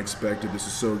everything I expected. This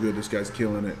is so good. This guy's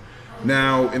killing it.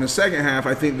 Now, in the second half,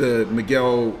 I think that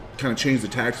Miguel kind of changed the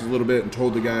tactics a little bit and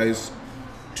told the guys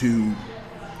to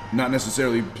not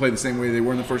necessarily play the same way they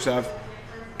were in the first half.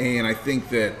 And I think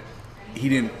that he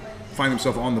didn't find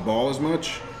himself on the ball as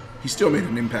much. He still made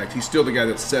an impact. He's still the guy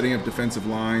that's setting up defensive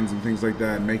lines and things like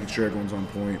that and making sure everyone's on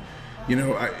point. You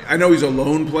know, I know he's a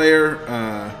lone player.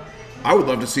 I would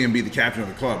love to see him be the captain of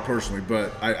the club personally,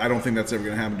 but I don't think that's ever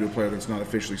going to happen to a player that's not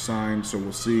officially signed, so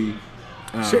we'll see.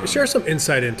 Share some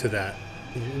insight into that.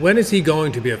 When is he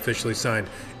going to be officially signed?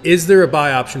 Is there a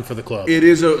buy option for the club? There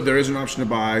is an option to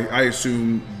buy. I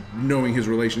assume, knowing his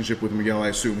relationship with Miguel, I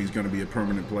assume he's going to be a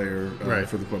permanent player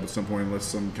for the club at some point, unless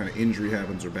some kind of injury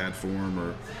happens or bad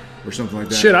form or something like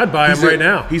that. Shit, I'd buy him right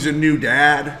now. He's a new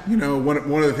dad. You know, one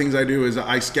of the things I do is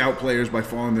I scout players by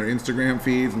following their Instagram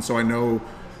feeds, and so I know,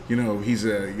 you know, he's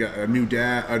got a new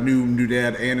dad, a new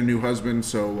dad, and a new husband.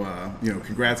 So you know,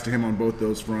 congrats to him on both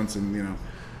those fronts, and you know.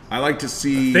 I like to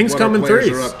see things what come our in players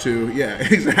threes. Are up to. Yeah,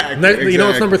 exactly. You know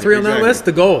what's number 3 on that list?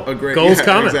 The goal. Goal's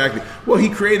coming. Exactly. Well, he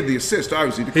created the assist,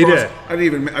 obviously. He did.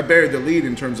 I buried the lead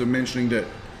in terms of mentioning that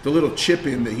the little chip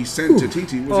in that he sent to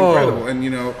TT was incredible. And, you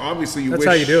know, obviously That's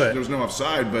how you do it. there was no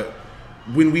offside, but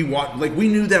when we watched, like, we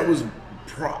knew that was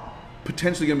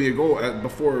potentially going to be a goal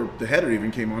before the header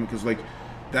even came on, because, like,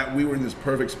 that we were in this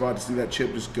perfect spot to see that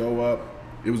chip just go up.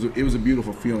 It was a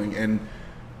beautiful feeling,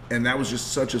 and that was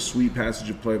just such a sweet passage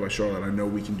of play by Charlotte. I know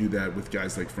we can do that with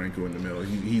guys like Franco in the middle.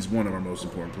 He's one of our most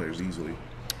important players easily.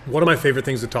 One of my favorite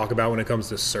things to talk about when it comes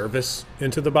to service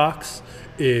into the box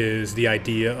is the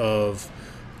idea of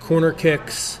corner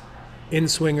kicks,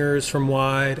 in-swingers from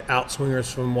wide, out-swingers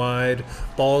from wide,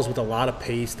 balls with a lot of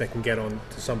pace that can get onto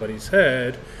somebody's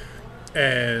head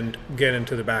and get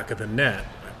into the back of the net.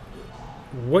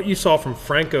 What you saw from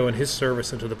Franco and his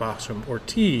service into the box from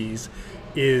Ortiz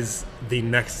is the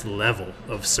next level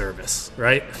of service,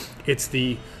 right? It's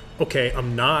the, okay,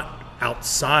 I'm not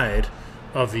outside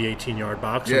of the 18-yard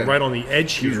box. Yeah. I'm right on the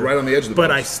edge here. He was right on the edge of the but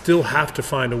box. I still have to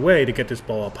find a way to get this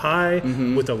ball up high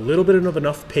with a little bit of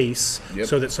enough pace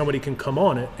so that somebody can come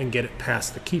on it and get it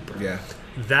past the keeper. Yeah.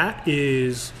 That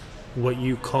is what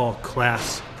you call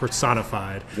class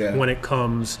personified when it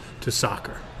comes to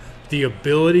soccer. The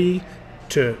ability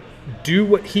to do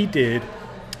what he did,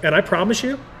 and I promise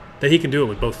you that he can do it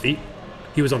with both feet.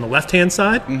 He was on the left-hand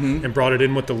side and brought it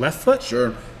in with the left foot.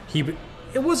 Sure.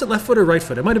 It wasn't left foot or right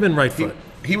foot. It might have been right foot.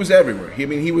 He was everywhere.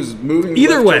 He was moving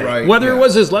Either left way, to right. whether it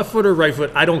was his left foot or right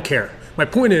foot, I don't care. My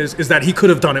point is that he could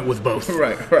have done it with both.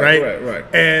 Right.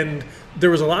 And there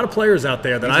was a lot of players out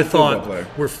there that He's I a football thought player.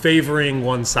 were favoring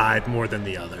one side more than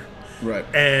the other. Right.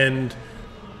 And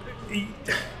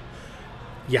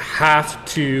you have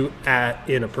to,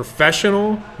 in a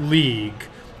professional league,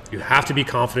 you have to be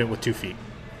confident with 2 feet,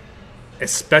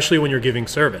 especially when you're giving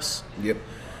service. Yep.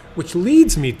 Which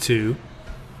leads me to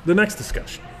the next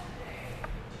discussion.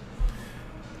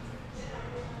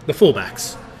 The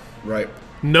fullbacks. Right.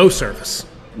 No service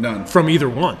None. from either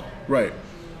one. Right.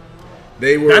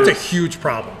 They were. That's a huge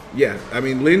problem. Yeah. I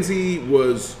mean, Lindsay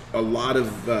was a lot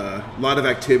of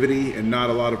activity and not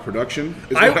a lot of production.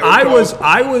 I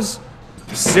was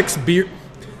 6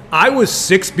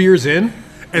 beers in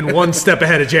and 1 step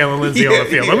ahead of Jalen Lindsay on the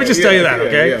field. Let me just tell you that,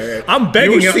 okay? Yeah. I'm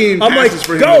begging You were seeing him. I'm like, passes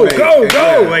for him go. to make.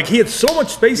 Yeah. Like, he had so much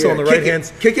space on the right hand.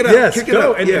 Kick it up. Yes, kick it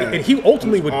go. up. And he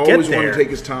ultimately would Always get wanted there. to take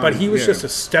his time. But he was just a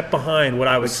step behind what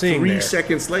I was seeing 3 there.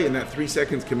 seconds late, and that 3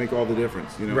 seconds can make all the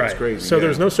difference. You know, Right. it's crazy. So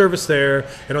there's no service there.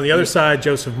 And on the other side,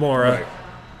 Joseph Mora. Right.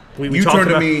 We You talked turned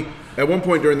to about, me at one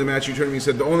point during the match. You turned to me and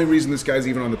said the only reason this guy's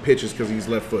even on the pitch is because he's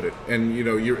left-footed, and you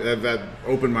know that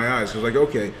opened my eyes. I was like,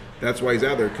 okay, that's why he's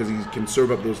out there, because he can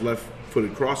serve up those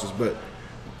left-footed crosses. But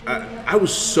I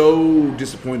was so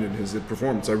disappointed in his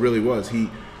performance. I really was.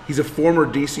 He's a former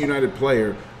DC United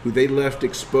player who they left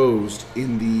exposed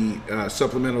in the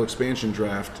supplemental expansion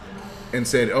draft, and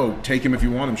said, "Oh, take him if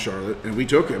you want him, Charlotte." And we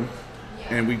took him,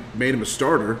 and we made him a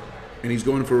starter. And he's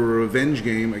going for a revenge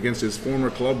game against his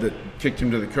former club that kicked him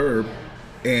to the curb,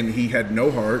 and he had no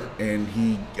heart, and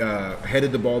he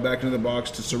headed the ball back into the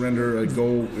box to surrender a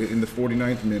goal in the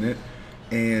 49th minute,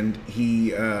 and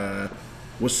he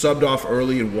was subbed off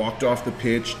early and walked off the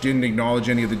pitch, didn't acknowledge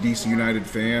any of the DC United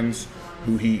fans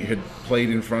who he had played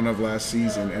in front of last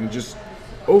season, and just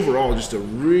overall just a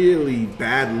really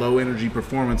bad low-energy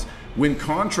performance when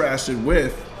contrasted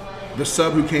with the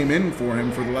sub who came in for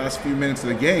him for the last few minutes of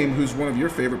the game, who's one of your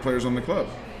favorite players on the club.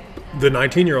 The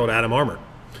 19-year-old Adam Armour,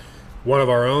 one of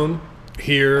our own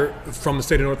here from the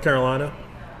state of North Carolina,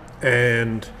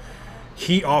 and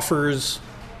he offers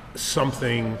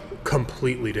something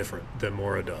completely different than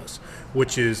Mora does,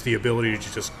 which is the ability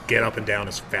to just get up and down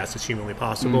as fast as humanly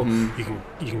possible. You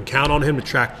can count on him to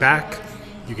track back.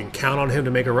 You can count on him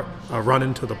to make a run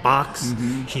into the box.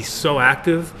 He's so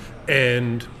active,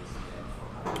 and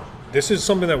this is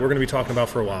something that we're going to be talking about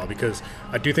for a while, because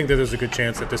I do think that there's a good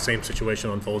chance that this same situation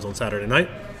unfolds on Saturday night,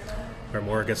 where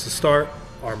Mora gets the start,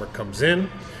 Armour comes in.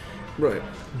 Right.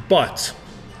 But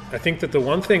I think that the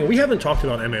one thing, we haven't talked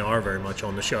about MAR very much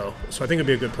on the show, so I think it'd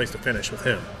be a good place to finish with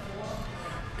him,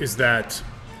 is that,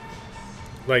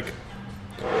 like,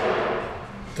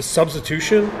 the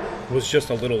substitution was just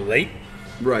a little late.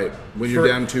 Right. When you're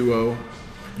down 2-0,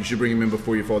 you should bring him in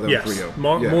before you fall down 3-0.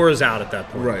 Mora's out at that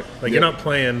point. Right. Like, you're not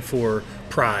playing for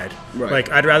pride. Right. Like,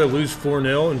 I'd rather lose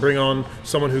 4-0 and bring on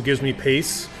someone who gives me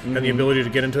pace and the ability to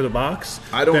get into the box.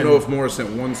 I don't know if Morris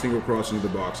sent one single cross into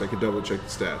the box. I could double check the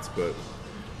stats, but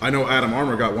I know Adam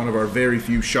Armour got one of our very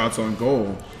few shots on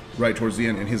goal right towards the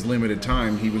end in his limited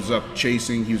time. He was up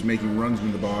chasing, he was making runs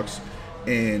in the box,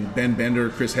 and Ben Bender,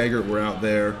 Chris Haggart were out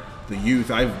there. The youth,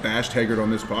 I've bashed Haggart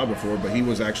on this pod before, but he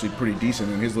was actually pretty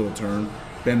decent in his little turn.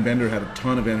 Ben Bender had a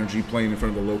ton of energy playing in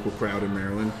front of the local crowd in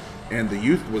Maryland, and the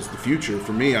youth was the future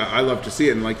for me. I love to see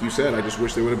it, and like you said, I just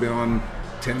wish they would have been on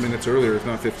 10 minutes earlier, if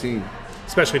not 15.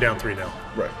 Especially down 3-0.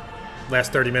 Right.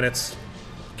 Last 30 minutes,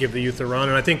 give the youth a run.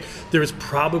 And I think there was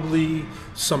probably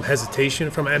some hesitation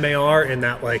from MAR in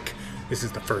that, like, this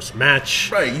is the first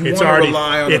match. Right, you want to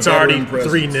rely on it's a already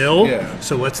veteran 3-0, presence.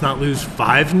 so let's not lose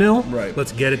 5-0. Right.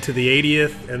 Let's get it to the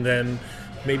 80th and then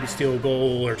maybe steal a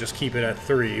goal or just keep it at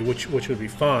 3, which would be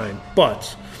fine.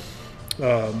 But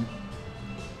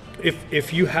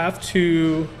if you have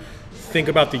to think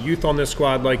about the youth on this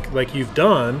squad like you've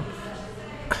done,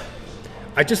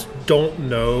 I just don't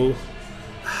know.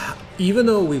 Even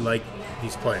though we like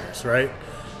these players, right?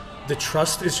 The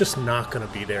trust is just not going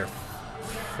to be there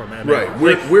from ML.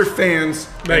 Right. We're fans,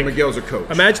 and Miguel's a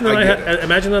coach. Imagine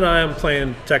that I am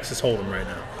playing Texas Hold'em right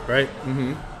now, right?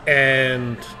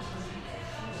 And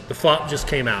the flop just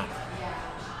came out.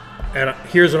 And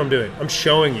here's what I'm doing. I'm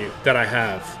showing you that I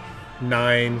have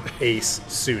 9 ace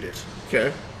suited.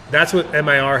 Okay. That's what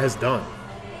MIR has done.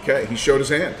 Okay. He showed his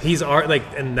hand. He's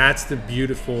and that's the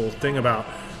beautiful thing about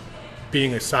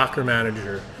being a soccer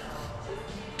manager,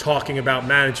 talking about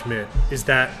management, is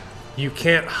that you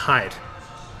can't hide.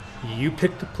 You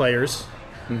pick the players,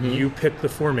 you pick the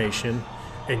formation,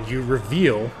 and you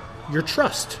reveal your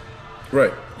trust.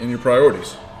 Right. And your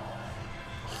priorities.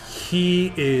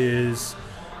 He is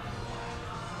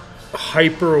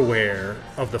hyper aware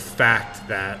of the fact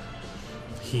that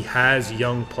he has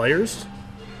young players,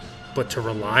 but to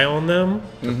rely on them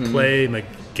to play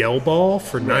Miguel ball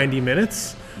for 90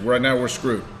 minutes. Right now we're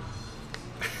screwed.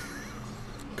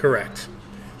 Correct.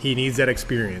 He needs that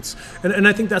experience. And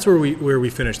I think that's where we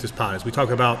finish this pod, is we talk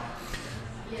about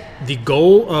the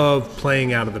goal of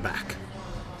playing out of the back.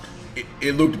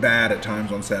 It looked bad at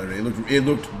times on Saturday. It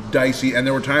looked dicey, and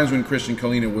there were times when Christian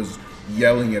Kalina was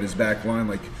yelling at his back line,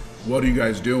 like, "What are you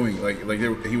guys doing?"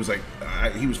 He was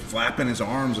he was flapping his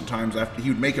arms at times after he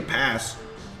would make a pass,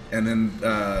 and then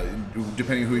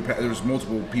depending on who he passed, there was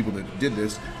multiple people that did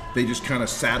this. They just kind of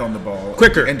sat on the ball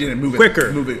quicker and didn't move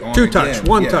quicker. Move it on Two again. touch,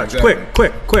 one touch, exactly.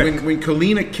 quick. When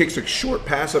Kalina kicks a short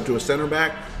pass up to a center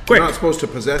back, Quick. they're not supposed to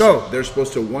possess it. They're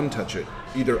supposed to one touch it,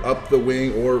 either up the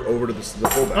wing or over to the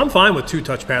fullback. I'm fine with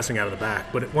 2-touch passing out of the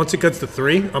back, but once it gets to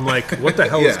 3, I'm like, what the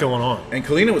hell is going on? And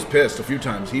Kalina was pissed a few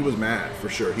times. He was mad for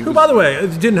sure. Who, by the way,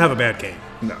 didn't have a bad game.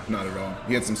 No, not at all.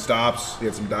 He had some stops. He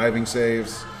had some diving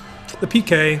saves. The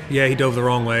PK, yeah, he dove the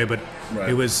wrong way, but Right.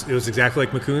 it was exactly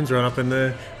like McCoon's run up in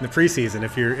the preseason.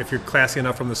 If you're classy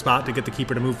enough from the spot to get the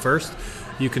keeper to move first,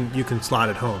 you can slot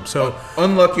it home. So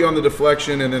unlucky on the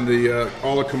deflection, and then the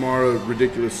Ala Kamara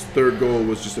ridiculous third goal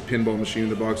was just a pinball machine in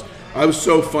the box. I was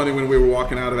so funny when we were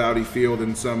walking out of Audi Field,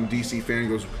 and some DC fan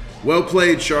goes, "Well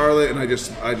played, Charlotte," and I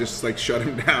just like shut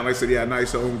him down. I said, "Yeah,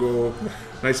 nice home goal,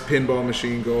 nice pinball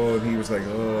machine goal," and he was like,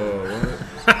 "Oh,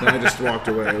 what?" And I just walked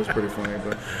away. It was pretty funny,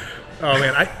 but. Oh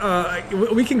man,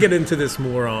 we can get into this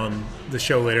more on the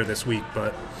show later this week,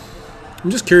 but I'm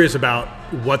just curious about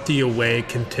what the away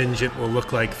contingent will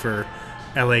look like for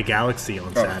LA Galaxy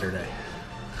on Saturday.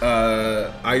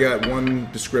 I got one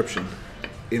description: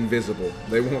 invisible.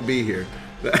 They won't be here.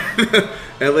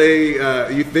 LA,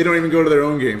 they don't even go to their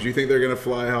own games. You think they're going to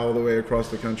fly all the way across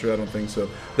the country? I don't think so.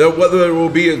 What there will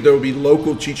be is there will be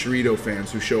local Chicharito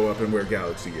fans who show up and wear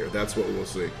Galaxy gear. That's what we'll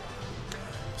see.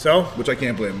 So, which I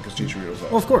can't blame him because Chicharito's awesome.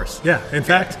 Well, of course, yeah. In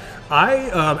fact,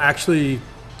 I've got a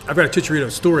Chicharito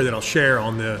story that I'll share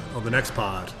on the next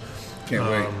pod. Can't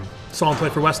wait. Saw him play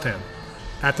for West Ham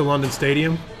at the London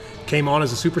Stadium. Came on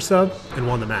as a super sub and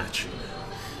won the match.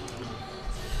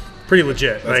 Pretty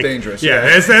legit. That's dangerous. Yeah,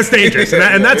 that's dangerous.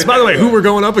 And that's, by the way, who we're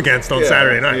going up against on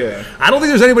Saturday night. Yeah. I don't think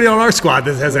there's anybody on our squad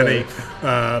that has any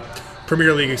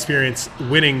Premier League experience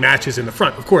winning matches in the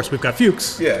front. Of course, we've got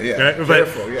Fuchs. Yeah. Right? But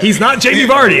careful, he's not Jamie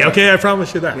Vardy, okay? I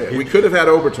promise you that. Yeah, we could have had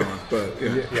Overton, but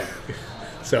yeah.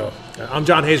 So, I'm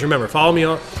John Hayes. Remember, follow me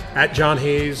at John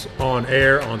Hayes on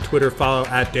air on Twitter. Follow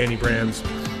at Danny Brams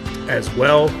as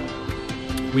well.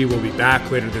 We will be back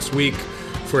later this week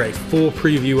for a full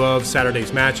preview of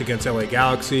Saturday's match against LA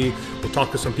Galaxy. We'll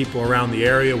talk to some people around the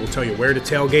area. We'll tell you where to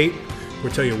tailgate.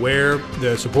 We'll tell you where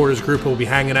the supporters group will be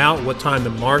hanging out, what time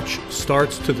the march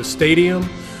starts to the stadium.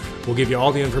 We'll give you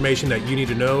all the information that you need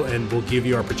to know, and we'll give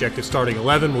you our projected starting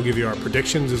 11. We'll give you our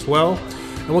predictions as well.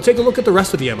 And we'll take a look at the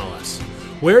rest of the MLS.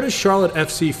 Where does Charlotte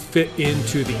FC fit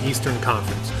into the Eastern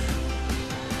Conference?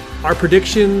 Our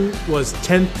prediction was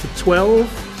 10th to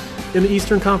 12 in the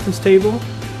Eastern Conference table,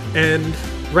 and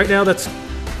right now that's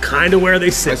kind of where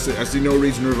they sit. I see no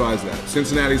reason to revise that.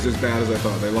 Cincinnati's as bad as I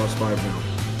thought. They lost 5-0.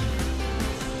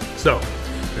 So,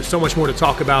 there's so much more to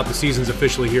talk about. The season's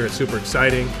officially here. It's super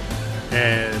exciting.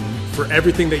 And for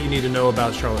everything that you need to know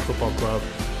about Charlotte Football Club,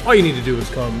 all you need to do is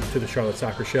come to the Charlotte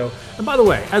Soccer Show. And by the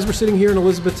way, as we're sitting here in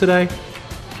Elizabeth today,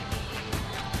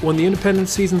 when the independent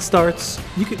season starts,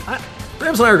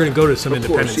 Brams and I are going to go to some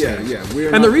Independence games.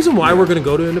 And the reason why we're going to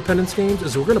go to Independence games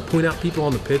is we're going to point out people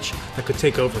on the pitch that could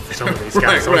take over for some of these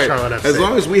guys on Charlotte FC. As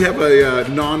long as we have a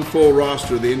non-full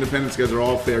roster, the Independence guys are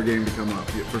all fair game to come up,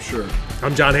 for sure.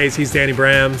 I'm John Hayes. He's Danny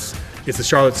Brams. It's the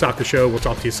Charlotte Soccer Show. We'll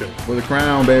talk to you soon. For the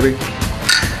crown, baby.